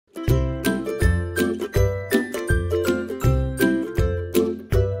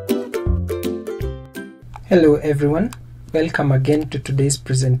Hello everyone, welcome again to today's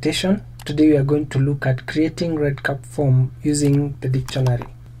presentation. Today we are going to look at creating REDCap form using the dictionary.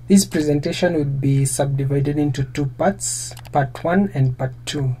 This presentation will be subdivided into two parts, part 1 and part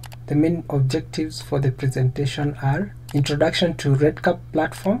 2. The main objectives for the presentation are introduction to REDCap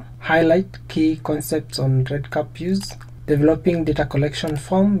platform, highlight key concepts on REDCap use, developing data collection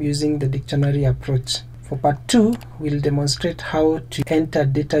form using the dictionary approach. For part 2, we'll demonstrate how to enter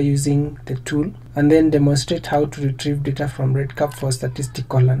data using the tool and then demonstrate how to retrieve data from REDCap for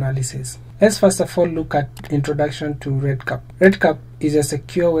statistical analysis. Let's first of all look at introduction to REDCap. REDCap is a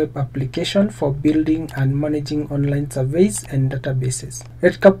secure web application for building and managing online surveys and databases.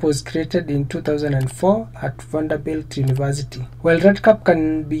 REDCap was created in 2004 at Vanderbilt University. While REDCap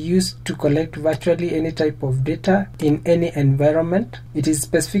can be used to collect virtually any type of data in any environment, it is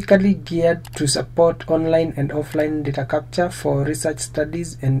specifically geared to support online and offline data capture for research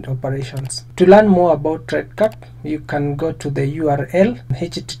studies and operations. To learn more about REDCap, you can go to the URL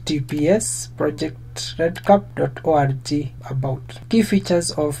https://project.redcap.org about. Key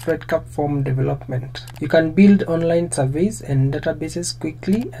features of REDCap form development. You can build online surveys and databases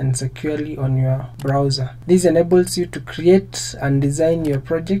quickly and securely on your browser. This enables you to create and design your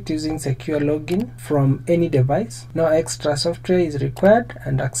project using secure login from any device. No extra software is required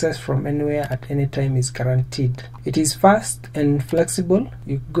and access from anywhere at any time is guaranteed. It is fast and flexible.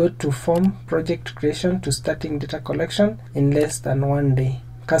 You go to form project creation to starting data collection in less than 1 day.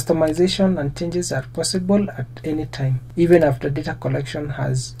 Customization and changes are possible at any time, even after data collection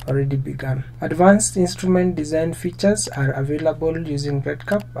has already begun. Advanced instrument design features are available using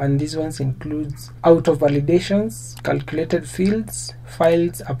REDCap, and these ones include auto validations, calculated fields,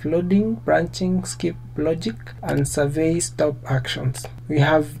 files uploading, branching, skip logic, and survey stop actions. We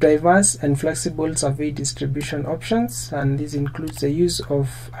have diverse and flexible survey distribution options, and this includes the use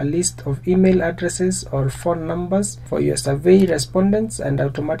of a list of email addresses or phone numbers for your survey respondents and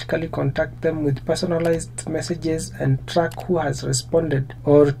automatically contact them with personalized messages and track who has responded,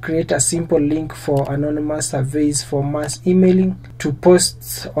 or create a simple link for anonymous surveys for mass emailing to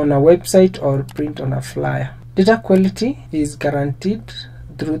posts on a website or print on a flyer. Data quality is guaranteed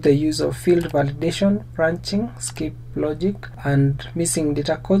through the use of field validation, branching, skip logic, and missing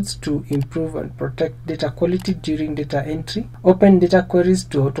data codes to improve and protect data quality during data entry. Open data queries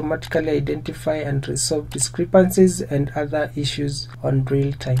to automatically identify and resolve discrepancies and other issues on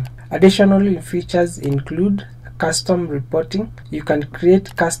real time. Additional features include custom reporting. You can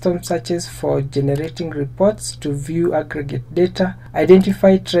create custom searches for generating reports to view aggregate data,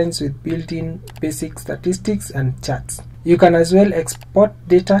 identify trends with built-in basic statistics and charts. You can as well export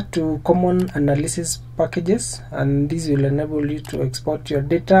data to common analysis packages, and this will enable you to export your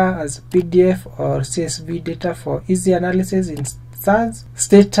data as PDF or CSV data for easy analysis in SAS,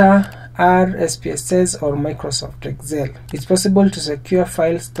 Stata, R, SPSS, or Microsoft Excel. It's possible to secure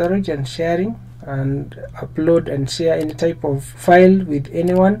file storage and sharing, and upload and share any type of file with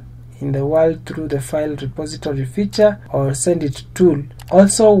anyone in the world through the file repository feature or send it tool.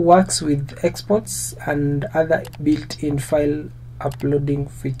 Also works with exports and other built-in file uploading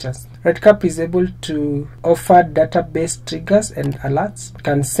features. REDCap is able to offer database triggers and alerts,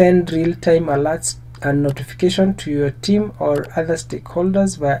 can send real-time alerts and notification to your team or other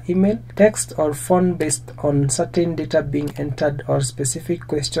stakeholders via email, text, or phone based on certain data being entered or specific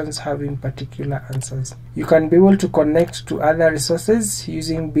questions having particular answers. You can be able to connect to other resources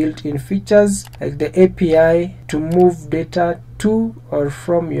using built-in features like the API to move data to or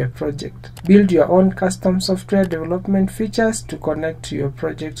from your project. Build your own custom software development features to connect to your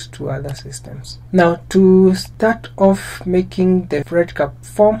project to other systems. Now, to start off making the REDCap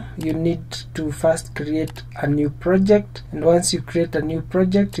form, you need to first create a new project, and once you create a new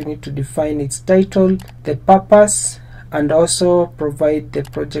project, you need to define its title, the purpose, and also provide the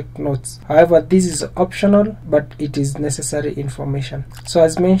project notes. However, this is optional, but it is necessary information. So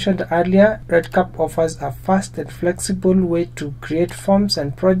as mentioned earlier, REDCap offers a fast and flexible way to create forms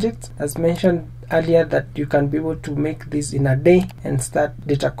and projects. As mentioned earlier, that you can be able to make this in a day and start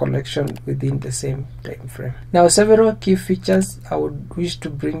data collection within the same time frame. Now, several key features I would wish to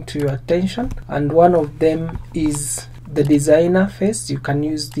bring to your attention, and one of them is the designer phase. You can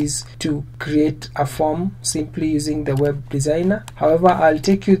use this to create a form simply using the web designer. However, I'll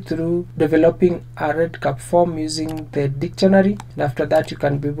take you through developing a REDCap form using the dictionary, and after that you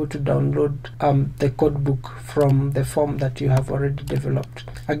can be able to download the codebook from the form that you have already developed.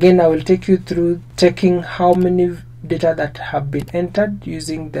 Again, I will take you through checking how many data that have been entered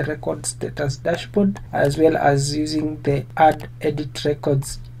using the record status dashboard, as well as using the add edit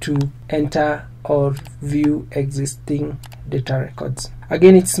records to enter or view existing data records.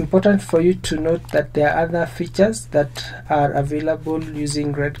 Again, it's important for you to note that there are other features that are available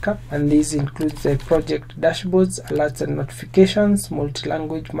using REDCap, and these include the project dashboards, alerts and notifications,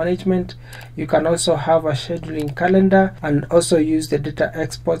 multi-language management. You can also have a scheduling calendar and also use the data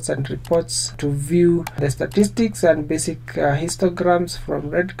exports and reports to view the statistics and basic histograms from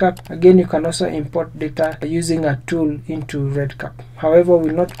REDCap. Again, you can also import data using a tool into REDCap. However,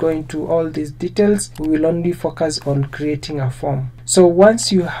 we'll not go into all these details. We will only focus on creating a form. So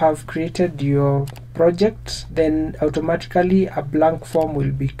once you have created your project, then automatically a blank form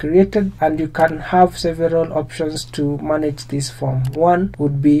will be created, and you can have several options to manage this form. One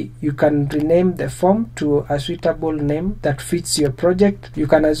would be you can rename the form to a suitable name that fits your project. You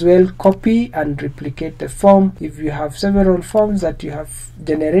can as well copy and replicate the form. If you have several forms that you have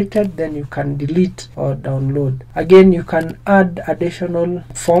generated, then you can delete or download. Again, you can add additional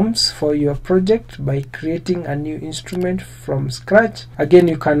forms for your project by creating a new instrument from scratch. Again,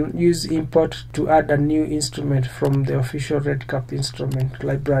 you can use import to add a new instrument from the official REDCap instrument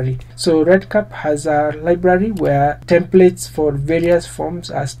library. So REDCap has a library where templates for various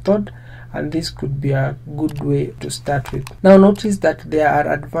forms are stored, and this could be a good way to start with. Now notice that there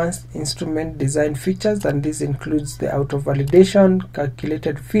are advanced instrument design features, and this includes the auto validation,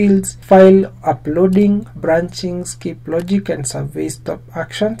 calculated fields, file uploading, branching, skip logic and survey stop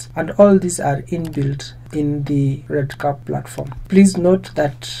actions, and all these are inbuilt in the REDCap platform. Please note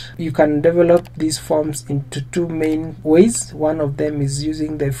that you can develop these forms into two main ways. One of them is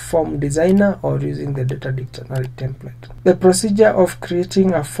using the form designer or using the data dictionary template. The procedure of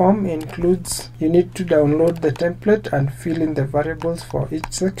creating a form includes you need to download the template and fill in the variables for each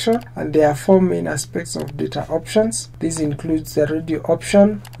section, and there are four main aspects of data options. This includes the radio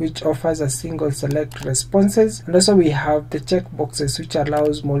option, which offers a single select responses, and also we have the checkboxes, which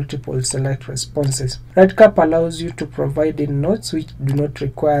allows multiple select responses. REDCap allows you to provide in notes which do not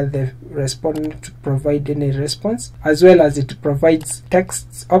require the respondent to provide any response, as well as it provides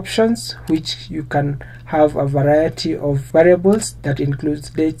text options, which you can have a variety of variables that includes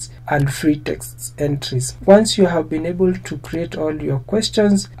dates and free text entries. Once you have been able to create all your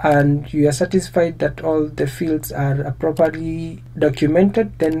questions and you are satisfied that all the fields are properly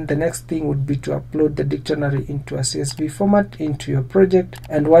documented, then the next thing would be to upload the dictionary into a CSV format into your project.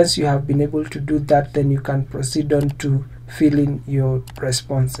 And once you have been able to do that, then you can proceed on to fill in your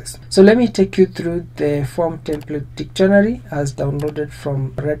responses. So let me take you through the form template dictionary as downloaded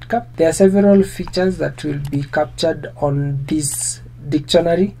from REDCap. There are several features that will be captured on this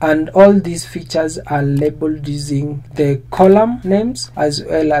dictionary, and all these features are labeled using the column names as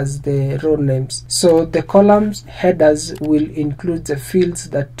well as the row names. So the columns headers will include the fields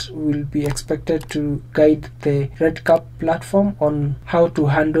that will be expected to guide the REDCap platform on how to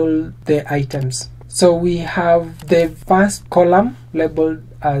handle the items. So we have the first column labeled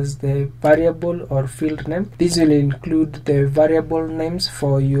as the variable or field name. This will include the variable names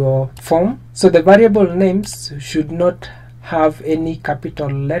for your form. So the variable names should not have any capital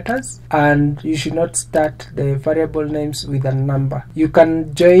letters, and you should not start the variable names with a number. You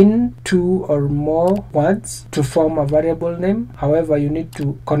can join two or more words to form a variable name. However, you need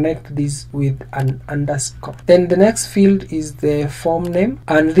to connect this with an underscore. Then the next field is the form name,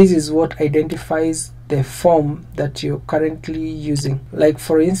 and this is what identifies the form that you're currently using. Like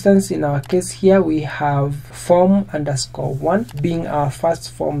for instance, in our case here, we have form_1 being our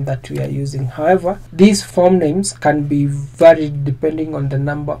first form that we are using. However, these form names can be varied depending on the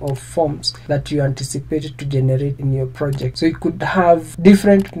number of forms that you anticipate to generate in your project. So you could have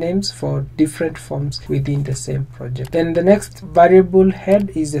different names for different forms within the same project. Then the next variable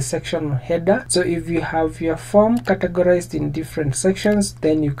head is the section header. So if you have your form categorized in different sections,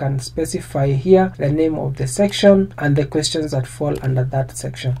 then you can specify here the name of the section and the questions that fall under that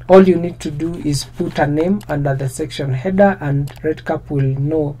section. All you need to do is put a name under the section header, and REDCap will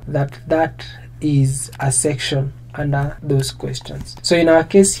know that that is a section under those questions. So in our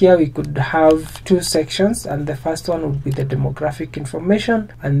case here, we could have two sections, and the first one would be the demographic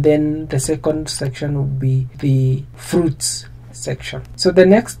information, and then the second section would be the fruits section. So the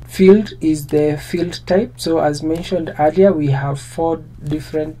next field is the field type. So as mentioned earlier, we have four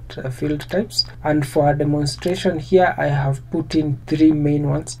different field types, and for a demonstration here I have put in three main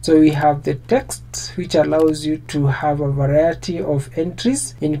ones. So we have the text, which allows you to have a variety of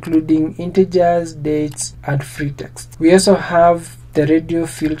entries including integers, dates and free text. We also have the radio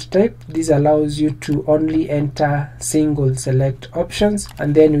field type. This allows you to only enter single select options,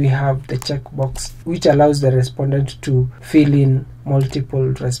 and then we have the checkbox, which allows the respondent to fill in multiple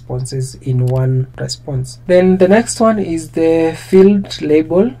responses in one response. Then the next one is the field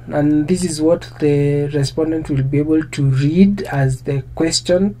label, and this is what the respondent will be able to read as the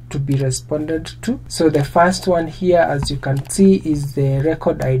question to be responded to. So the first one here, as you can see, is the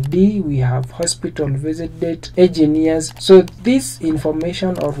record ID. We have hospital visit date, age in years. So this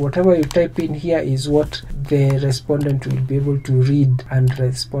information or whatever you type in here is what the respondent will be able to read and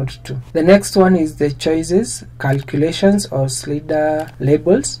respond to. The next one is the choices, calculations or slider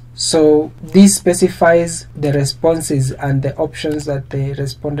labels. So this specifies the responses and the options that the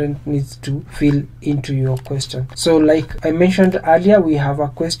respondent needs to fill into your question. So like I mentioned earlier, we have a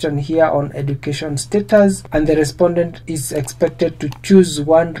question here on education status, and the respondent is expected to choose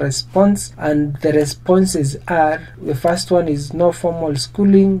one response, and the responses are: the first one is no formal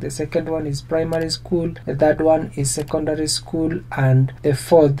schooling, the second one is primary school, the third one is secondary school, and the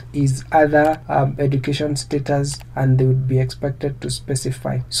fourth is other education status, and they would be expected to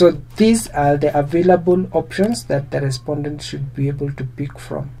specify. So these are the available options that the respondent should be able to pick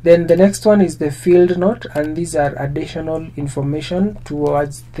from. Then the next one is the field note, and these are additional information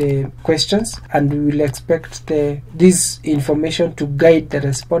towards the questions, and we will expect this information to guide the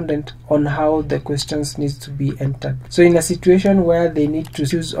respondent on how the questions needs to be entered. So in a situation where they need to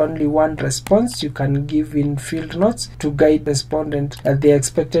choose only one response, you can give in field notes to guide the respondent that they are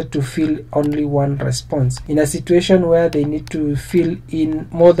expected to fill only one response. In a situation where they need to fill in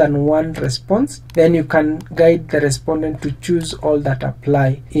more than one response, then you can guide the respondent to choose all that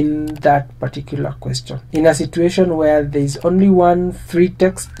apply in that particular question. In a situation where there is only one free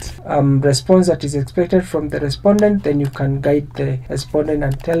text response that is expected from the respondent, then you can guide the respondent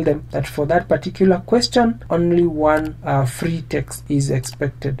and tell them that for that particular question only one free text is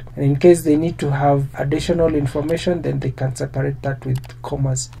expected, and in case they need to have additional information, then they can separate that with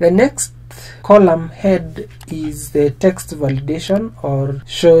commas. The next column head is the text validation or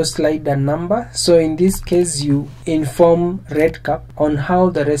show slider number. So in this case, you inform REDCap on how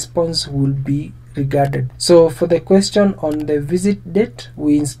the response will be regarded. So for the question on the visit date,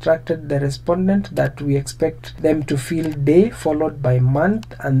 we instructed the respondent that we expect them to fill day followed by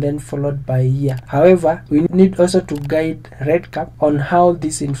month and then followed by year. However, we need also to guide REDCap on how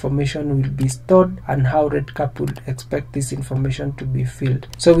this information will be stored and how REDCap would expect this information to be filled.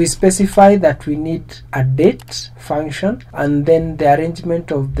 So we specify that we need a date function, and then the arrangement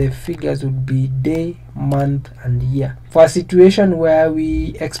of the figures would be day, month and year. For a situation where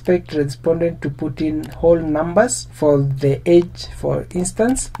we expect respondent to put in whole numbers for the age, for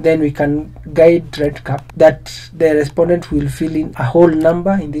instance, then we can guide REDCap that the respondent will fill in a whole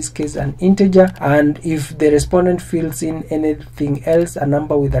number, in this case an integer, and if the respondent fills in anything else, a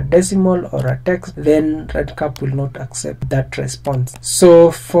number with a decimal or a text, then REDCap will not accept that response.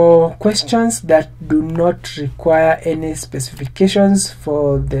 So for questions that do not require any specifications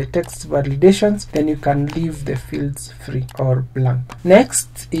for the text validations, then you can leave the fields free or blank.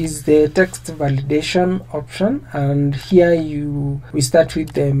 Next is the text validation option, and here we start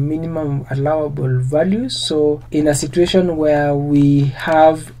with the minimum allowable values. So in a situation where we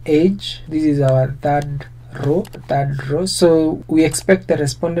have age, this is our third row, so we expect the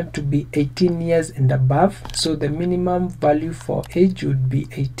respondent to be 18 years and above, so the minimum value for age would be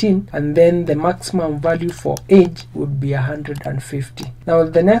 18, and then the maximum value for age would be 150. Now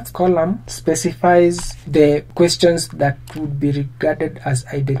the next column specifies the questions that would be regarded as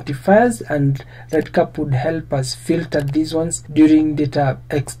identifiers, and REDCap would help us filter these ones during data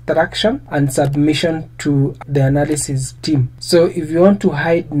extraction and submission to the analysis team. So if you want to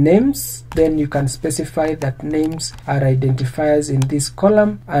hide names, then you can specify that names are identifiers in this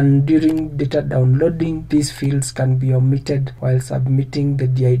column, and during data downloading, these fields can be omitted while submitting the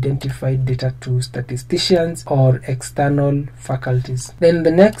de-identified data to statisticians or external faculties. Then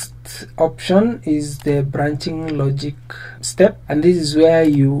the next option is the branching logic step, and this is where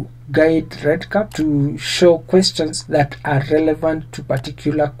you guide REDCap to show questions that are relevant to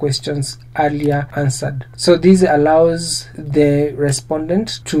particular questions earlier answered. So this allows the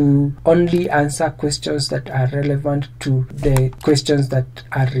respondent to only answer questions that are relevant to the questions that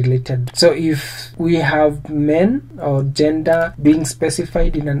are related. So if we have men or gender being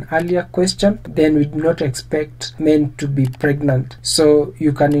specified in an earlier question, then we do not expect men to be pregnant. So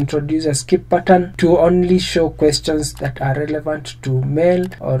you can introduce a skip pattern to only show questions that are relevant to male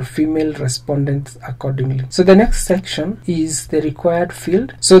or female respondents accordingly. So the next section is the required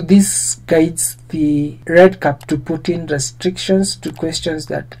field. So this guides the REDCap to put in restrictions to questions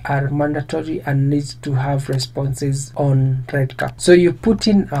that are mandatory and needs to have responses on REDCap. So you put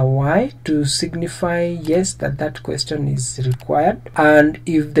in a Y to signify yes that question is required, and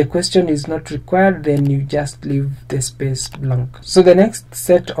if the question is not required, then you just leave the space blank. So the next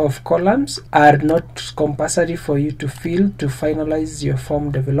set of columns are not compulsory for you to fill to finalize your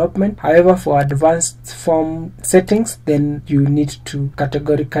form development. However, for advanced form settings, then you need to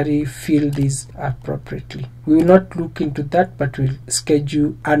categorically fill these appropriately. We will not look into that, but we'll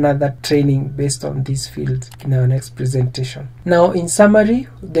schedule another training based on these fields in our next presentation. Now, in summary,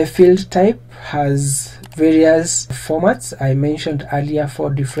 the field type has various formats. I mentioned earlier 4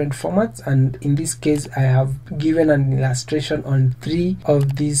 different formats, and in this case I have given an illustration on 3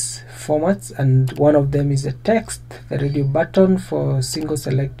 of these formats, and one of them is a text, the radio button for single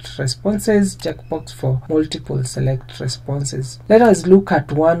select responses, checkbox for multiple select responses. Let us look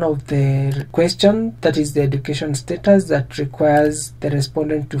at one of the questions, that is the education status, that requires the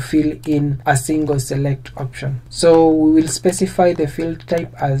respondent to fill in a single select option. So we will specify the field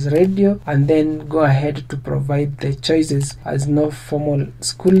type as radio and then go ahead to provide the choices as no formal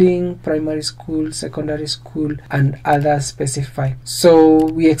schooling, primary school, secondary school, and others specified. So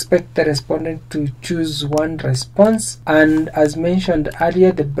we expect the respondent to choose one response, and as mentioned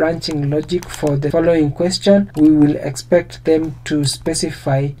earlier, the branching logic for the following question, we will expect them to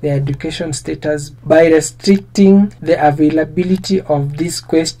specify their education status by restricting the availability of this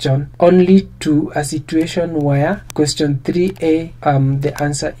question only to a situation where question 3A, the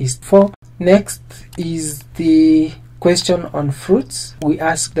answer is 4. Next is the question on fruits. We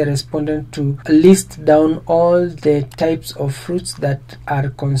ask the respondent to list down all the types of fruits that are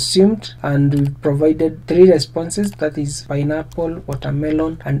consumed, and we provided 3 responses, that is pineapple,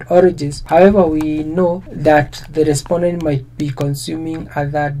 watermelon, and oranges. However, we know that the respondent might be consuming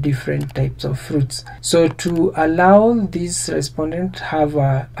other different types of fruits. So to allow this respondent have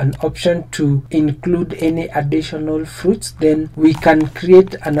an option to include any additional fruits, then we can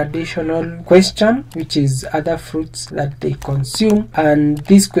create an additional question which is other fruits that they consume, and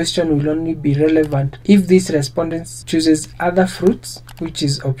this question will only be relevant if this respondent chooses other fruits, which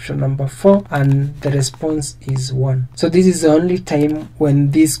is option number 4, and the response is 1. So this is the only time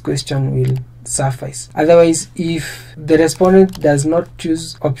when this question will suffice. Otherwise, if the respondent does not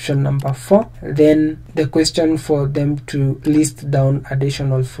choose option number 4, then the question for them to list down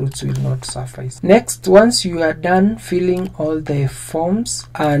additional fruits will not suffice. Next, once you are done filling all the forms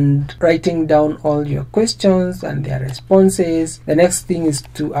and writing down all your questions and their responses, the next thing is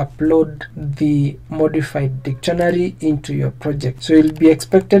to upload the modified dictionary into your project. So you'll be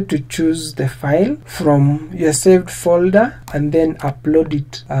expected to choose the file from your saved folder and then upload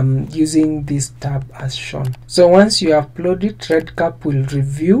it using this tab as shown. So once you upload it, REDCap will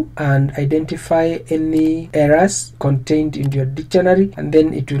review and identify any errors contained in your dictionary, and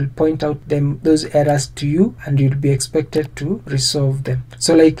then it will point out those errors to you, and you'll be expected to resolve them.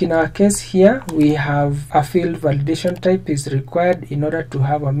 So like in our case here, we have a field validation type is required in order to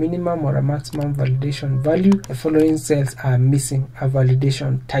have a minimum or a maximum validation value. The following cells are missing a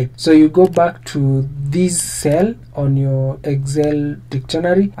validation type. So you go back to this cell on your Excel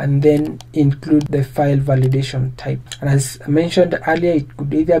dictionary and then include the file validation type. And as I mentioned earlier, it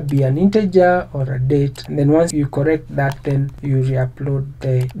could either be an integer or a date. And then once you correct that, then you re-upload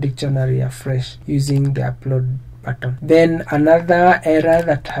the dictionary afresh using the upload button. Then another error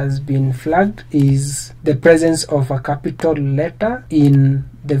that has been flagged is the presence of a capital letter in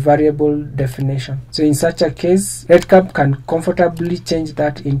the variable definition. So in such a case, REDCap can comfortably change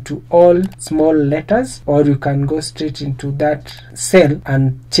that into all small letters, or you can go straight into that cell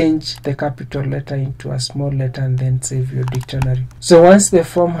and change the capital letter into a small letter and then save your dictionary. So once the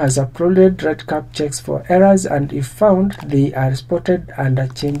form has uploaded, REDCap checks for errors, and if found, they are spotted and a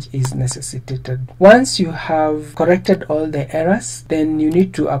change is necessitated. Once you have corrected all the errors, then you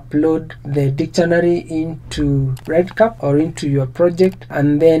need to upload the dictionary into REDCap or into your project,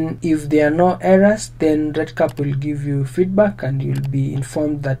 and then if there are no errors, then REDCap will give you feedback and you'll be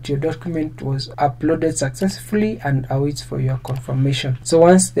informed that your document was uploaded successfully and awaits for your confirmation. So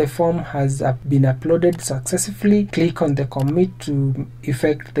once the form has been uploaded successfully, click on the commit to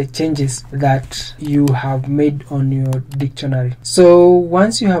effect the changes that you have made on your dictionary. So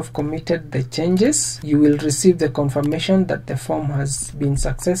once you have committed the changes, you will receive the confirmation that the form has been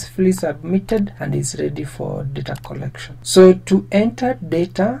successfully submitted and is ready for data collection. So to enter data,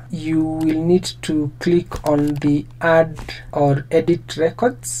 you will need to click on the add or edit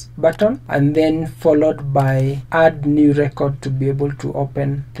records button and then followed by add new record to be able to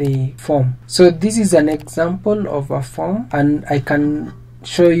open the form. So this is an example of a form, and I can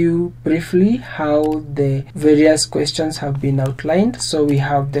show you briefly how the various questions have been outlined. So we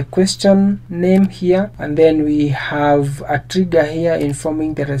have the question name here, and then we have a trigger here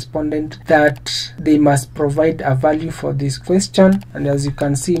informing the respondent that they must provide a value for this question, and as you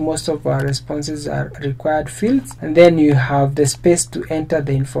can see, most of our responses are required fields. And then you have the space to enter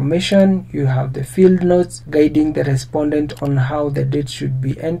the information. You have the field notes guiding the respondent on how the date should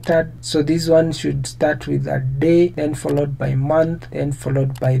be entered. So this one should start with a day, then followed by month, then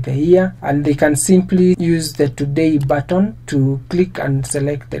followed by the year, and they can simply use the today button to click and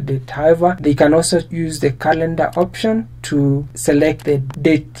select the date. However, they can also use the calendar option to select the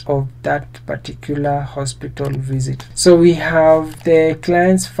date of that particular hospital visit. So we have the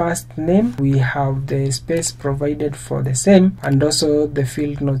client's first name, we have the space provided for the same, and also the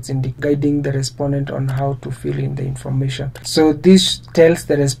field notes guiding the respondent on how to fill in the information. So this tells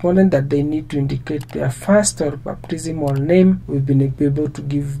the respondent that they need to indicate their first or baptismal name. We've been able to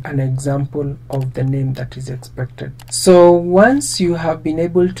give an example of the name that is expected. So once you have been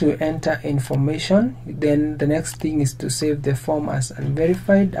able to enter information, then the next thing is to save the form as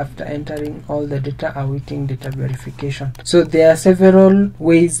unverified after entering all the data awaiting data verification. So there are several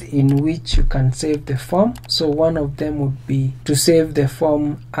ways in which you can save the form. So one of them would be to save the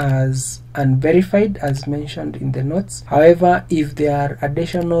form as unverified as mentioned in the notes. However, if there are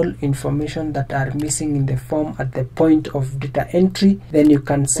additional information that are missing in the form at the point of data entry, then you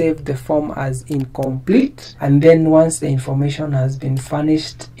can save the form as incomplete, and then once the information has been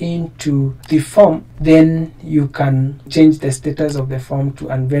furnished into the form, then you can change the status of the form to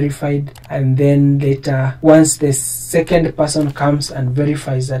unverified, and then later once the second person comes and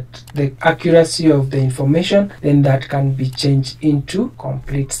verifies that the accuracy of the information, then that can be changed into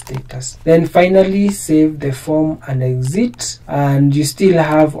complete status. Then finally save the form and exit, and you still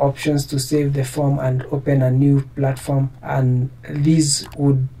have options to save the form and open a new platform, and these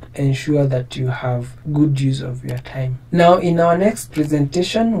would ensure that you have good use of your time. Now in our next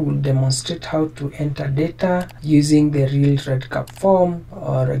presentation, we'll demonstrate how to enter data using the real REDCap form,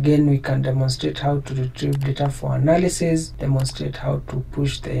 or again we can demonstrate how to retrieve data for analysis, demonstrate how to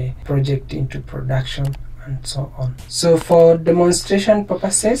push the project into production, and so on. So for demonstration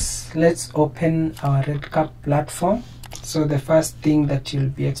purposes, let's open our REDCap platform. So the first thing that you'll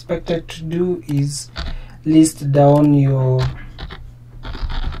be expected to do is list down your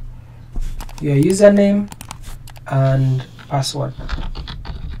username and password.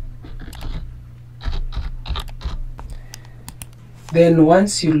 Then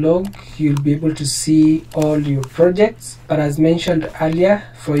once you log, you'll be able to see all your projects. But as mentioned earlier,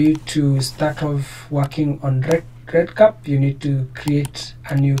 for you to start off working on REDCap, you need to create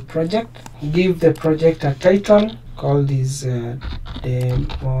a new project. Give the project a title. Call this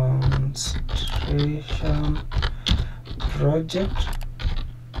demonstration project.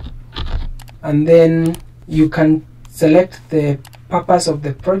 And then you can select the purpose of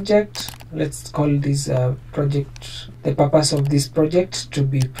the project. Let's call this the purpose of this project to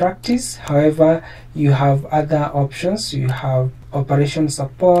be practice. However, you have other options. You have operation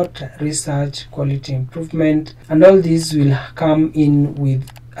support, research, quality improvement, and all these will come in with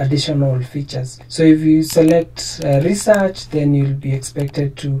additional features. So if you select research, then you'll be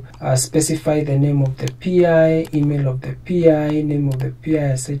expected to specify the name of the PI, email of the PI, name of the PI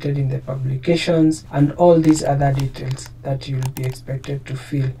as cited in the publications, and all these other details that you'll be expected to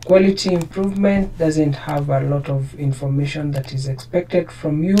fill. Quality improvement doesn't have a lot of information that is expected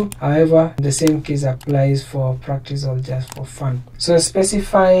from you. However, the same case applies for practice or just for fun. So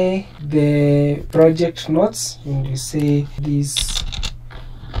specify the project notes, and you say this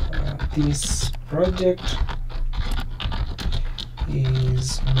project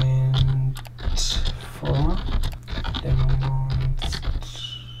is meant for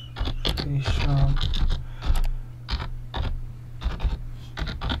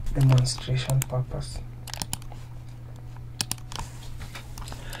demonstration purpose,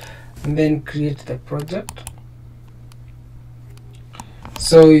 and then create the project.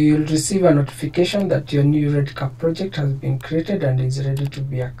 So you'll receive a notification that your new REDCap project has been created and is ready to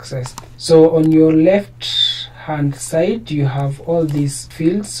be accessed. So on your left hand side, you have all these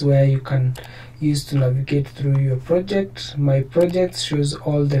fields where you can use to navigate through your project. My project shows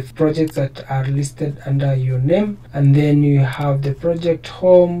all the projects that are listed under your name, and then you have the project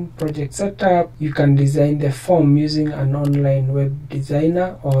home, project setup. You can design the form using an online web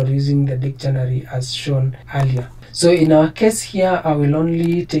designer or using the dictionary as shown earlier. So in our case here, I will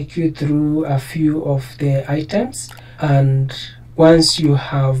only take you through a few of the items, and once you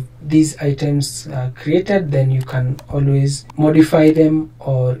have these items created, then you can always modify them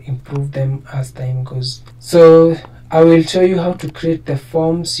or improve them as time goes. So I will show you how to create the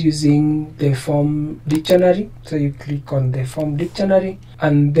forms using the form dictionary. So you click on the form dictionary,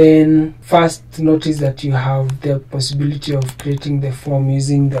 and then first notice that you have the possibility of creating the form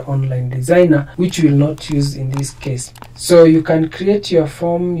using the online designer, which we will not use in this case. So you can create your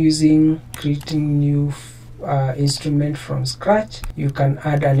form using creating new instrument from scratch. You can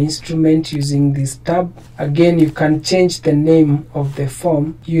add an instrument using this tab. Again, you can change the name of the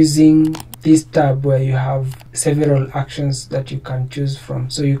form using this tab where you have several actions that you can choose from.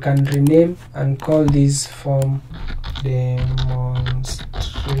 So you can rename and call this form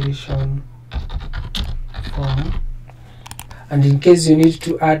demonstration form. And in case you need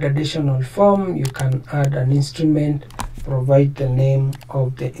to add additional form, you can add an instrument, provide the name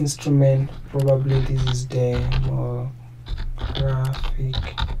of the instrument. Probably this is demographic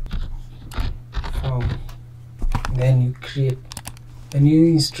form. Then you create. A new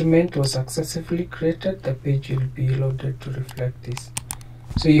instrument was successfully created. The page will be loaded to reflect this.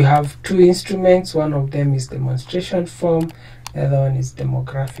 So you have two instruments. One of them is demonstration form, the other one is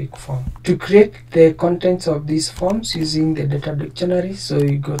demographic form. To create the contents of these forms using the data dictionary, so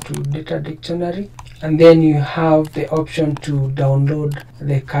you go to data dictionary, and then you have the option to download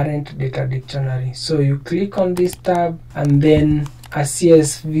the current data dictionary. So you click on this tab, and then a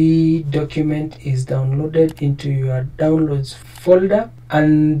CSV document is downloaded into your downloads folder,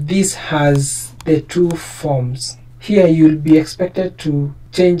 and this has the two forms. Here you'll be expected to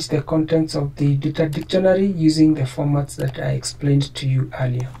change the contents of the data dictionary using the formats that I explained to you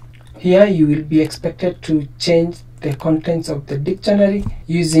earlier. Here you will be expected to change the contents of the dictionary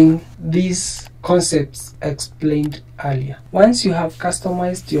using these concepts explained earlier. Once you have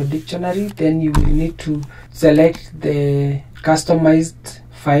customized your dictionary, then you will need to select the customized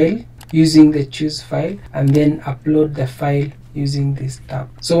file using the choose file, and then upload the file using this tab.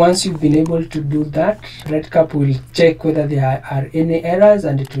 So once you've been able to do that, REDCap will check whether there are any errors,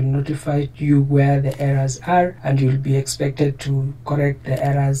 and it will notify you where the errors are, and you'll be expected to correct the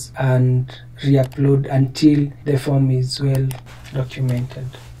errors and re-upload until the form is well documented.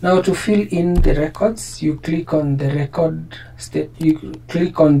 Now to fill in the records, you click on the record state, you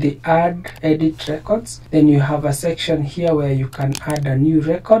click on the add edit records. Then you have a section here where you can add a new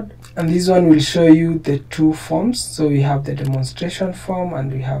record, and this one will show you the two forms. So we have the demonstration form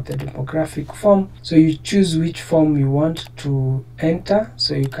and we have the demographic form. So you choose which form you want to enter.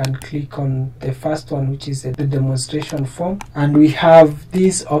 So you can click on the first one, which is the demonstration form, and we have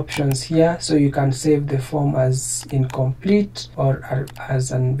these options here. So you can save the form as incomplete or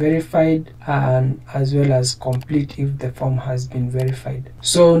as unverified, and as well as complete if the form has been verified.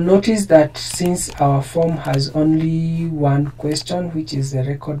 So notice that since our form has only one question, which is the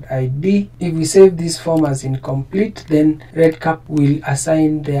record ID, if we save this form as incomplete, then REDCap will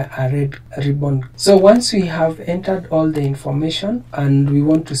assign there a red ribbon. So once we have entered all the information and we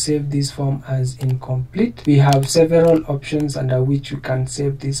want to save this form as incomplete, we have several options under which we can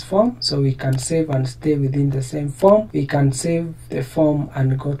save this form. So we can save and stay within the same form. We can save the form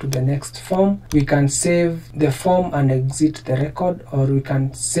and go to the next form. We can save the form and exit the record, or we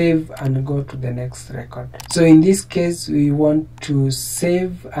can save and go to the next record. So in this case, we want to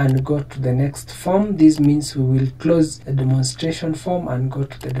save and go to the next form. This means we will close the demonstration form and go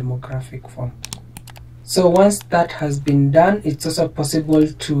to the demographic form. So once that has been done, it's also possible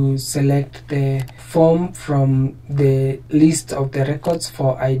to select the form from the list of the records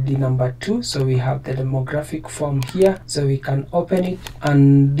for ID number 2. So we have the demographic form here, so we can open it,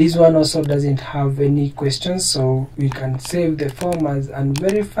 and this one also doesn't have any questions, so we can save the form as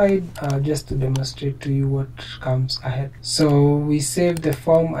unverified just to demonstrate to you what comes ahead. So we save the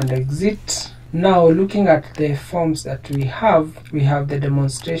form and exit. Now looking at the forms that we have the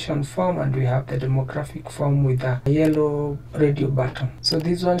demonstration form and we have the demographic form with a yellow radio button. So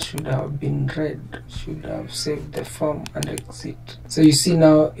this one should have been red, should have saved the form and exit. So you see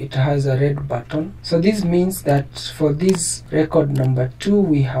now it has a red button. So this means that for this record number 2,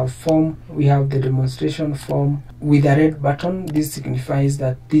 we have the demonstration form with a red button. This signifies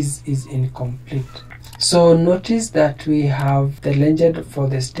that this is incomplete. So notice that we have the legend for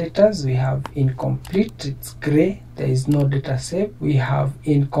the status. We have incomplete, it's gray, there is no data saved. We have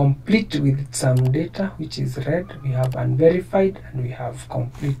incomplete with some data, which is red. We have unverified, and we have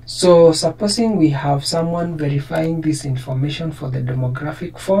complete. So supposing we have someone verifying this information for the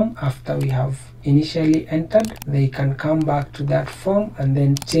demographic form after we have initially entered, they can come back to that form and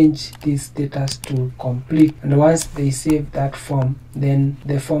then change this status to complete. And once they save that form, then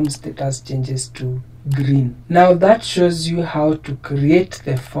the form status changes to green. Now that shows you how to create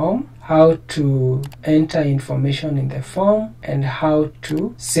the form how to enter information in the form, and how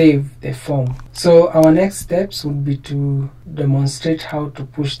to save the form. So our next steps would be to demonstrate how to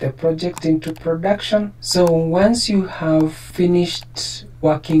push the project into production. So once you have finished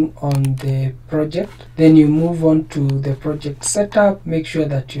working on the project, then you move on to the project setup. Make sure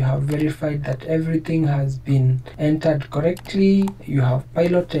that you have verified that everything has been entered correctly. You have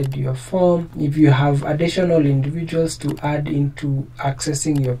piloted your form. If you have additional individuals to add into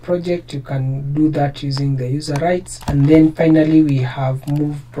accessing your project, you can do that using the user rights. And then finally, we have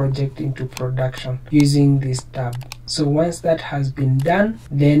moved project into production using this tab. So once that has been done,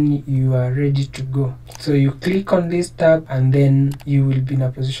 then you are ready to go. So you click on this tab and then you will be in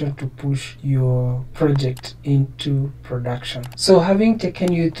a position to push your project into production. So having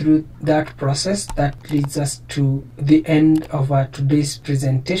taken you through that process, that leads us to the end of our today's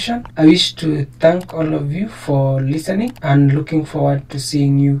presentation. I wish to thank all of you for listening and looking forward to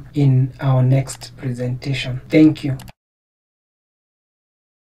seeing you in our next presentation. Thank you.